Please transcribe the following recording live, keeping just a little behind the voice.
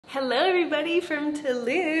Hello everybody from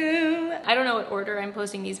Tulum. I don't know what order I'm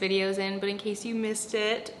posting these videos in, but in case you missed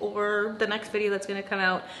it or the next video that's gonna come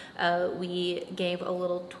out, we gave a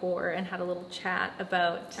little tour and had a little chat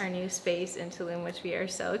about our new space in Tulum, which we are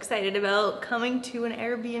so excited about, coming to an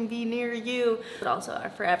Airbnb near you, but also our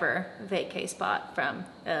forever vacay spot from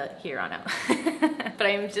here on out. But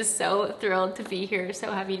I'm just so thrilled to be here,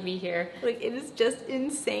 so happy to be here. Like, it is just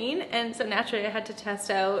insane. And so naturally I had to test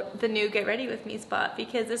out the new Get Ready With Me spot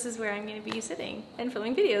because this is where I'm gonna be sitting and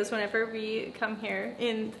filming videos whenever we come here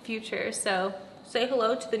in the future. So say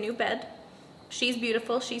hello to the new bed. She's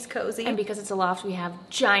beautiful, she's cozy. And because it's a loft, we have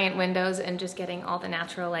giant windows and just getting all the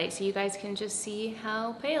natural light so you guys can just see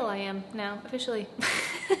how pale I am now, officially.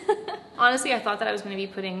 Honestly, I thought that I was gonna be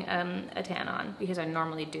putting a tan on because I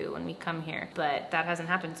normally do when we come here, but that hasn't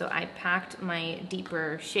happened. So I packed my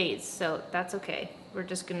deeper shades, so that's okay. We're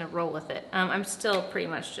just gonna roll with it. I'm still pretty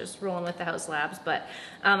much just rolling with the house labs, but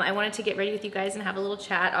I wanted to get ready with you guys and have a little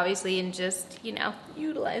chat, obviously, and just, you know,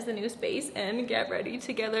 utilize the new space and get ready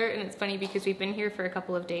together. And it's funny because we've been here for a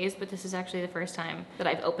couple of days, but this is actually the first time that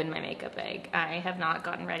I've opened my makeup bag. I have not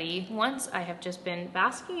gotten ready once. I have just been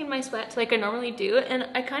basking in my sweat like I normally do, and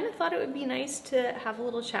I kind of thought it would be nice to have a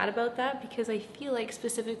little chat about that because I feel like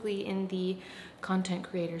specifically in the content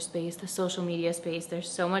creator space, the social media space, there's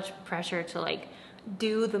so much pressure to like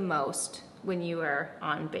do the most when you are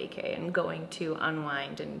on vacay and going to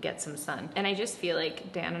unwind and get some sun. And I just feel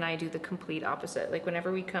like Dan and I do the complete opposite. Like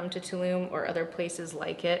whenever we come to Tulum or other places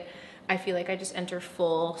like it, I feel like I just enter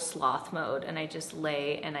full sloth mode and I just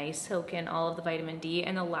lay and I soak in all of the vitamin D,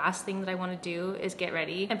 and the last thing that I want to do is get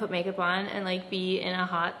ready and put makeup on and like be in a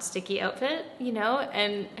hot sticky outfit, you know?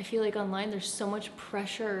 And I feel like online there's so much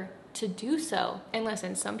pressure to do so. And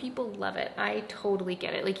listen, some people love it. I totally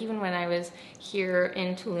get it. Like even when I was here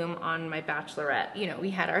in Tulum on my bachelorette, you know, we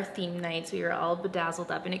had our theme nights, we were all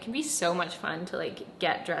bedazzled up, and it can be so much fun to like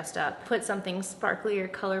get dressed up, put something sparkly or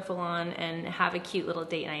colorful on and have a cute little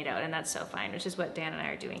date night out, and that's so fine, which is what Dan and I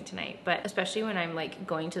are doing tonight. But especially when I'm like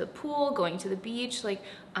going to the pool, going to the beach, like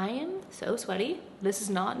I am so sweaty. This is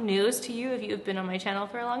not news to you if you have been on my channel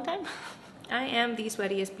for a long time. I am the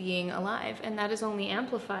sweatiest being alive, and that is only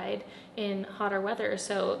amplified in hotter weather.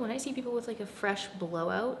 So when I see people with like a fresh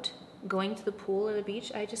blowout going to the pool or the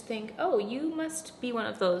beach, I just think, oh, you must be one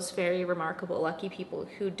of those very remarkable, lucky people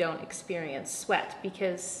who don't experience sweat,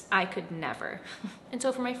 because I could never. And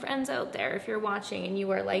so for my friends out there, if you're watching and you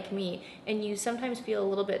are like me and you sometimes feel a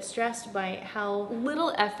little bit stressed by how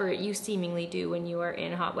little effort you seemingly do when you are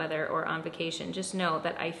in hot weather or on vacation, just know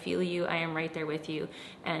that I feel you, I am right there with you.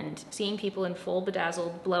 And seeing people in full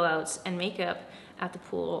bedazzled blowouts and makeup at the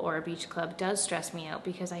pool or a beach club does stress me out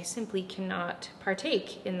because I simply cannot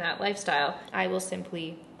partake in that lifestyle. I will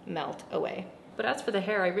simply melt away. But as for the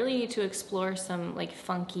hair, I really need to explore some like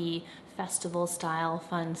funky festival style,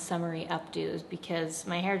 fun, summery updos because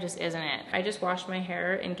my hair just isn't it. I just washed my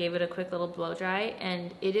hair and gave it a quick little blow dry,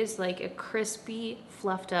 and it is like a crispy,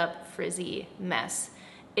 fluffed up, frizzy mess.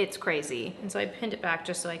 It's crazy. And so I pinned it back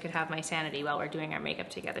just so I could have my sanity while we're doing our makeup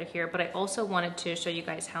together here. But I also wanted to show you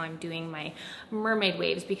guys how I'm doing my mermaid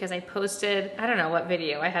waves because I posted, I don't know what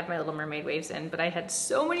video I had my little mermaid waves in, but I had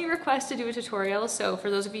so many requests to do a tutorial. So for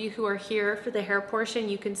those of you who are here for the hair portion,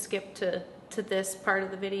 you can skip to this part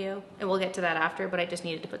of the video and we'll get to that after, but I just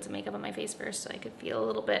needed to put some makeup on my face first so I could feel a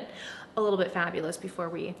little bit fabulous before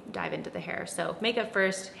we dive into the hair. So makeup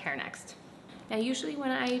first, hair next. Now, usually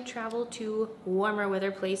when I travel to warmer weather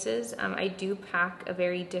places, I do pack a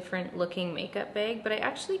very different looking makeup bag, but I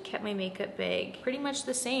actually kept my makeup bag pretty much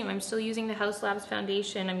the same. I'm still using the House Labs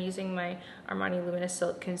foundation. I'm using my Armani Luminous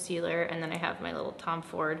Silk Concealer, and then I have my little Tom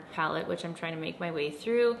Ford palette, which I'm trying to make my way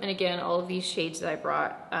through. And again, all of these shades that I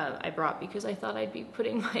brought because I thought I'd be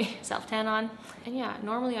putting my self-tan on. And yeah,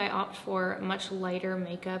 normally I opt for much lighter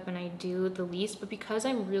makeup and I do the least, but because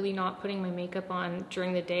I'm really not putting my makeup on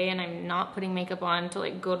during the day and I'm not putting makeup on to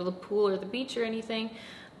like go to the pool or the beach or anything,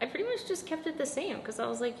 I pretty much just kept it the same because I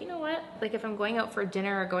was like, you know what? Like if I'm going out for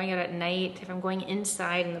dinner or going out at night, if I'm going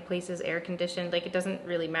inside and the place is air conditioned, like it doesn't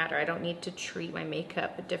really matter. I don't need to treat my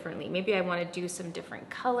makeup differently. Maybe I want to do some different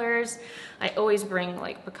colors. I always bring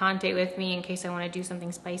like picante with me in case I want to do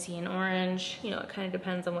something spicy and orange. You know, it kind of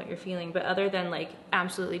depends on what you're feeling. But other than like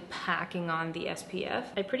absolutely packing on the SPF,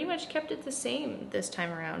 I pretty much kept it the same this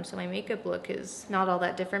time around. So my makeup look is not all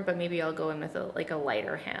that different, but maybe I'll go in with a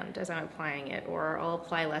lighter hand as I'm applying it, or I'll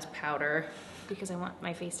apply less powder because I want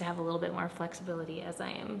my face to have a little bit more flexibility as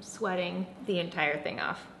I am sweating the entire thing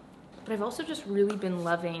off. But I've also just really been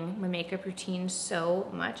loving my makeup routine so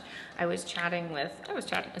much. I was chatting with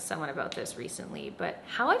someone about this recently, but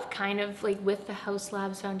how I've kind of like with the House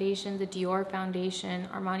Labs foundation, the Dior foundation,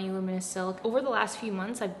 Armani Luminous Silk, over the last few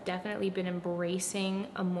months, I've definitely been embracing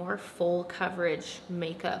a more full coverage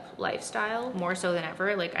makeup lifestyle, more so than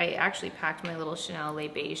ever. Like I actually packed my little Chanel Le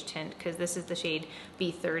Beige tint because this is the shade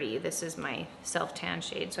B30. This is my self-tan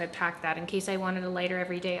shade. So I packed that in case I wanted a lighter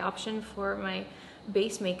everyday option for my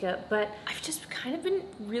base makeup. But I've just kind of been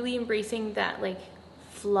really embracing that like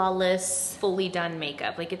flawless, fully done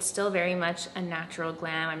makeup. Like it's still very much a natural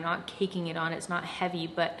glam. I'm not caking it on, it's not heavy,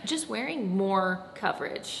 but just wearing more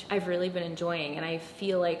coverage I've really been enjoying. And I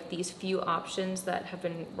feel like these few options that have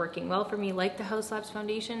been working well for me, like the House Labs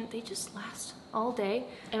foundation, they just last all day.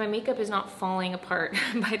 And my makeup is not falling apart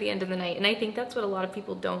by the end of the night. And I think that's what a lot of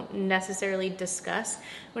people don't necessarily discuss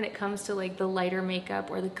when it comes to like the lighter makeup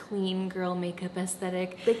or the clean girl makeup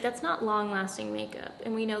aesthetic. Like that's not long lasting makeup.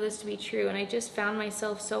 And we know this to be true. And I just found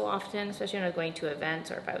myself so often, especially when I was going to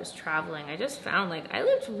events or if I was traveling, I just found like I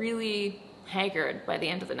looked really haggard by the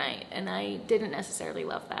end of the night. And I didn't necessarily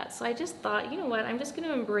love that. So I just thought, you know what, I'm just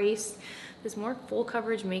gonna embrace this more full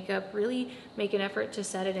coverage makeup, really make an effort to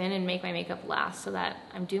set it in and make my makeup last so that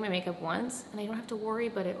I'm doing my makeup once and I don't have to worry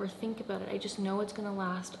about it or think about it. I just know it's gonna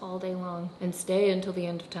last all day long and stay until the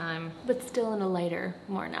end of time, but still in a lighter,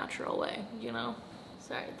 more natural way, you know?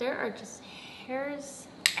 Sorry, there are just hairs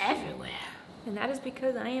everywhere. And that is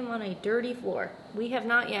because I am on a dirty floor. We have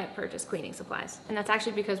not yet purchased cleaning supplies. And that's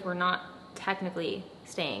actually because we're not technically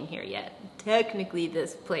staying here yet. Technically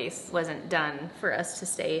this place wasn't done for us to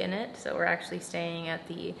stay in it, so we're actually staying at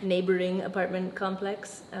the neighboring apartment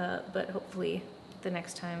complex, but hopefully the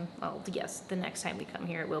next time, well yes, the next time we come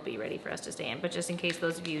here it will be ready for us to stay in. But just in case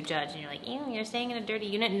those of you judge and you're like, ew, you're staying in a dirty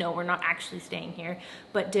unit. No, we're not actually staying here,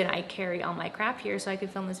 but did I carry all my crap here so I could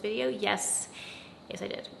film this video? Yes I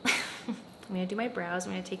did. I'm gonna do my brows.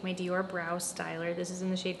 I'm gonna take my Dior Brow Styler. This is in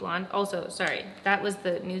the shade Blonde. Also, sorry, that was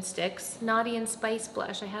the Nude Sticks Naughty and Spice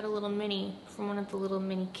blush. I had a little mini from one of the little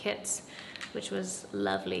mini kits, which was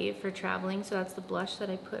lovely for traveling. So that's the blush that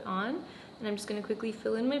I put on. And I'm just gonna quickly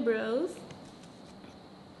fill in my brows.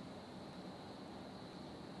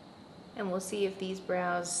 And we'll see if these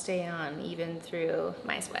brows stay on even through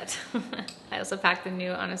my sweat. I also packed the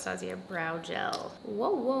new Anastasia Brow Gel.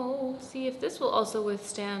 Whoa. See if this will also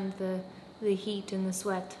withstand the heat and the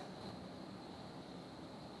sweat.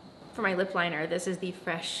 For my lip liner, this is the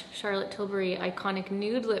fresh Charlotte Tilbury Iconic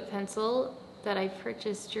Nude Lip Pencil that I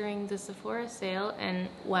purchased during the Sephora sale, and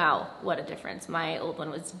wow, what a difference. My old one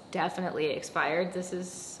was definitely expired. This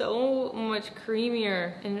is so much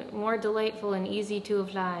creamier and more delightful and easy to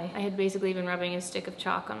apply. I had basically been rubbing a stick of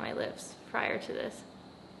chalk on my lips prior to this.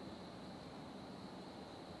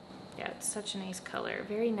 Yeah, it's such a nice color,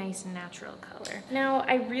 very nice natural color. Now,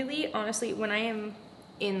 I really, honestly, when I am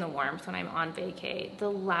in the warmth, when I'm on vacay, the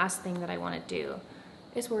last thing that I want to do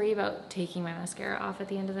is worry about taking my mascara off at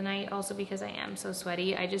the end of the night. Also because I am so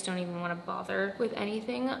sweaty, I just don't even want to bother with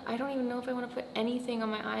anything. I don't even know if I want to put anything on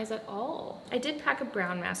my eyes at all. I did pack a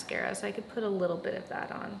brown mascara, so I could put a little bit of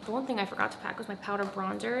that on. The one thing I forgot to pack was my powder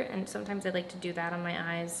bronzer, and sometimes I like to do that on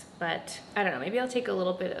my eyes, but I don't know, maybe I'll take a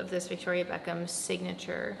little bit of this Victoria Beckham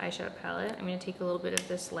Signature eyeshadow palette. I'm gonna take a little bit of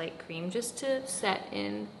this light cream just to set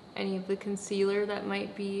in any of the concealer that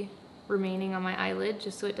might be remaining on my eyelid,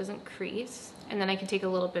 just so it doesn't crease. And then I can take a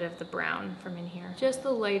little bit of the brown from in here, just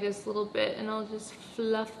the lightest little bit, and I'll just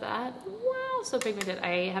fluff that. Wow, so pigmented.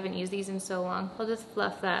 I haven't used these in so long. I'll just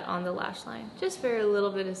fluff that on the lash line, just for a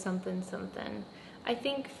little bit of something. I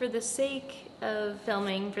think for the sake of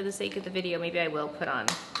filming, for the sake of the video, maybe I will put on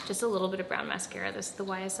just a little bit of brown mascara. This is the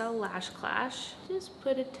YSL Lash Clash. Just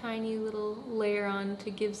put a tiny little layer on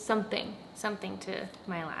to give something to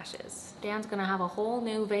my lashes. Dan's gonna have a whole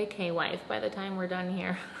new vacay wife by the time we're done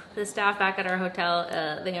here. The staff back at our hotel,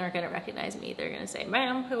 they aren't gonna recognize me. They're gonna say,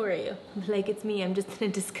 ma'am, who are you? Like, it's me, I'm just in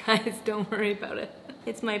a disguise, don't worry about it.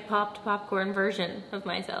 It's my popped popcorn version of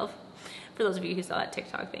myself. For those of you who saw that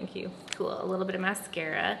TikTok, thank you. Cool, a little bit of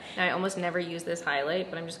mascara. Now, I almost never use this highlight,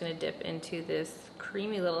 but I'm just gonna dip into this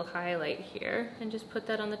creamy little highlight here and just put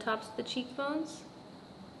that on the tops of the cheekbones.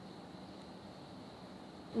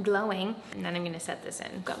 Glowing. And then I'm gonna set this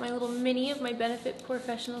in. Got my little mini of my Benefit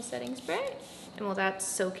Professional Setting Spray. And while that's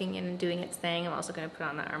soaking in and doing its thing, I'm also gonna put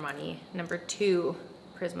on the Armani No. 2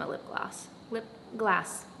 Prisma Lip Gloss. Lip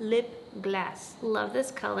glass. Love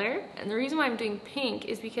this color. And the reason why I'm doing pink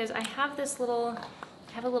is because I have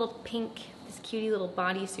a little pink, this cutie little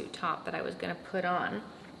bodysuit top that I was gonna put on,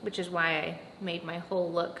 which is why I made my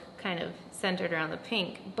whole look kind of centered around the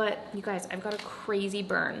pink. But you guys, I've got a crazy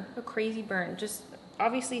burn, just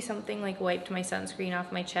obviously something like wiped my sunscreen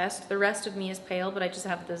off my chest. The rest of me is pale, but I just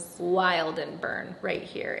have this wild and burn right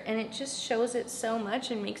here. And it just shows it so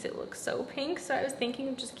much and makes it look so pink. So I was thinking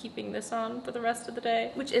of just keeping this on for the rest of the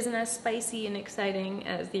day, which isn't as spicy and exciting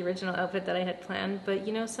as the original outfit that I had planned. But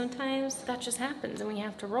you know, sometimes that just happens and we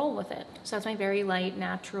have to roll with it. So that's my very light,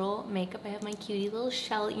 natural makeup. I have my cutie little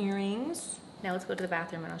shell earrings. Now let's go to the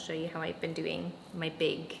bathroom and I'll show you how I've been doing my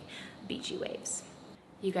big beachy waves.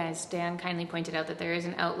 You guys, Dan kindly pointed out that there is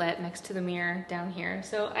an outlet next to the mirror down here,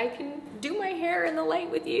 so I can do my hair in the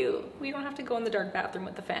light with you. We don't have to go in the dark bathroom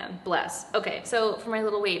with the fan. Bless. Okay, so for my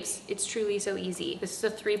little waves, it's truly so easy. This is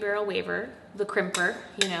a 3-barrel waver, the crimper,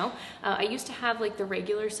 you know. I used to have like the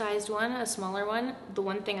regular sized one, a smaller one. The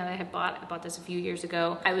one thing that I bought this a few years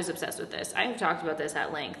ago. I was obsessed with this. I have talked about this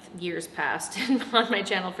at length years past on my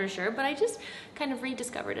channel for sure, but I just kind of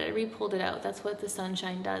rediscovered it. I re-pulled it out. That's what the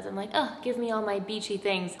sunshine does. I'm like, oh, give me all my beachy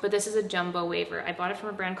things. But this is a jumbo waver. I bought it from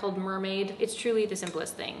a brand called Mermaid. It's truly the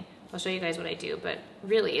simplest thing. I'll show you guys what I do, but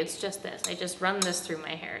really it's just this. I just run this through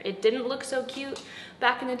my hair. It didn't look so cute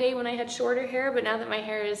back in the day when I had shorter hair, but now that my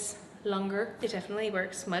hair is longer, it definitely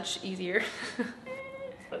works much easier.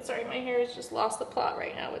 But sorry, my hair has just lost the plot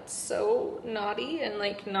right now. It's so naughty and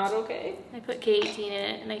like not okay. I put K18 in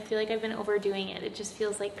it and I feel like I've been overdoing it. It just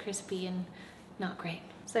feels like crispy and not great.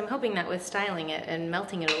 So I'm hoping that with styling it and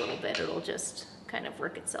melting it a little bit, it'll just kind of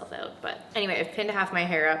work itself out. But anyway, I've pinned half my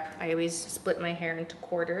hair up. I always split my hair into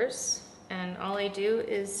quarters, and all I do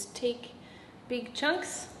is take big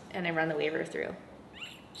chunks and I run the waver through.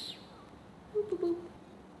 Boop, boop, boop.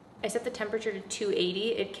 I set the temperature to 280.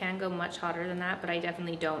 It can go much hotter than that, but I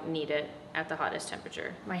definitely don't need it at the hottest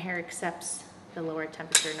temperature. My hair accepts the lower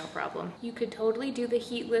temperature, no problem. You could totally do the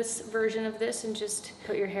heatless version of this and just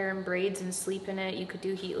put your hair in braids and sleep in it. You could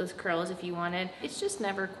do heatless curls if you wanted. It's just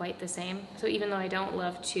never quite the same. So even though I don't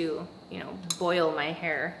love to, you know, boil my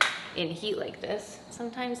hair in heat like this,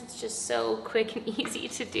 sometimes it's just so quick and easy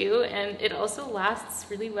to do, and it also lasts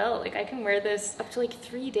really well. Like I can wear this up to like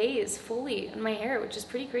 3 days fully on my hair, which is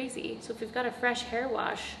pretty crazy. So if we've got a fresh hair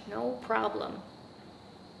wash, no problem.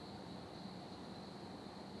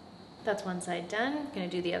 That's one side done. Gonna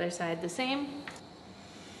do the other side the same.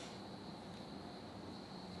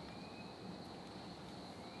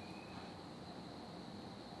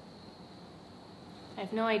 I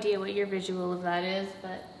have no idea what your visual of that is,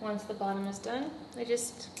 but once the bottom is done, I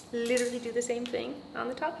just literally do the same thing on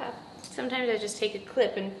the top half. Sometimes I just take a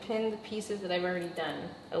clip and pin the pieces that I've already done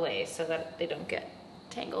away so that they don't get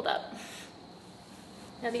tangled up.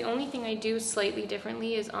 Now the only thing I do slightly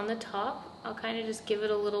differently is on the top, I'll kind of just give it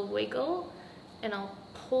a little wiggle and I'll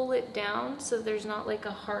pull it down so there's not like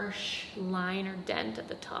a harsh line or dent at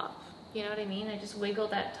the top. You know what I mean? I just wiggle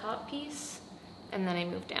that top piece and then I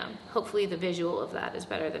move down. Hopefully the visual of that is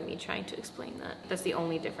better than me trying to explain that. That's the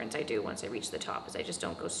only difference I do once I reach the top, is I just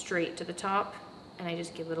don't go straight to the top and I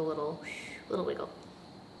just give it a little wiggle.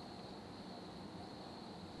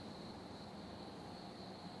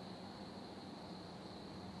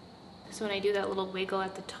 So when I do that little wiggle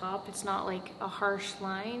at the top, it's not like a harsh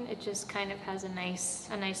line. It just kind of has a nice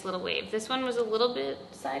little wave. This one was a little bit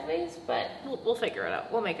sideways, but we'll figure it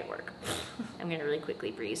out. We'll make it work. I'm gonna really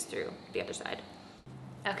quickly breeze through the other side.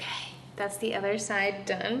 Okay, that's the other side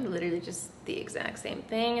done. Literally just the exact same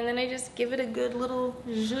thing. And then I just give it a good little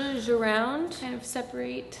zhuzh around, kind of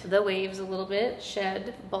separate the waves a little bit,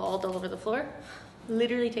 shed bald all over the floor.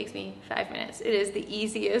 Literally takes me 5 minutes. It is the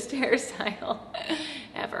easiest hairstyle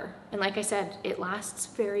ever. And like I said, it lasts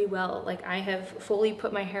very well. Like I have fully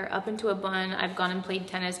put my hair up into a bun. I've gone and played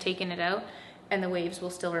tennis, taken it out, and the waves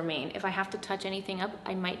will still remain. If I have to touch anything up,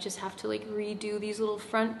 I might just have to like redo these little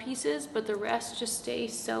front pieces, but the rest just stay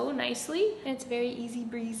so nicely. And it's very easy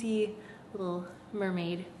breezy little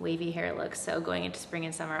mermaid wavy hair look. So going into spring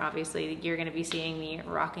and summer, obviously you're gonna be seeing me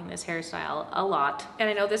rocking this hairstyle a lot. And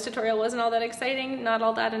I know this tutorial wasn't all that exciting, not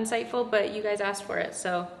all that insightful, but you guys asked for it,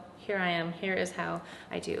 so here I am. Here is how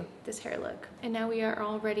I do this hair look. And now we are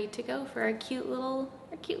all ready to go for our cute little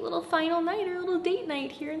final night, our little date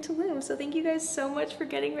night here in Tulum. So thank you guys so much for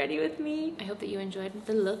getting ready with me. I hope that you enjoyed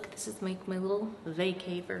the look. This is my little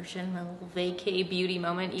vacay version, my little vacay beauty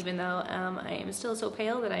moment, even though I am still so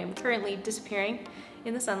pale that I am currently disappearing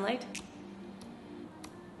in the sunlight.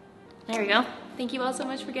 There we go. Thank you all so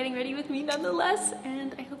much for getting ready with me nonetheless,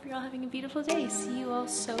 and I hope you're all having a beautiful day. See you all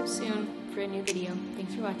so soon for a new video.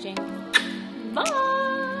 Thanks for watching.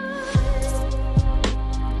 Bye!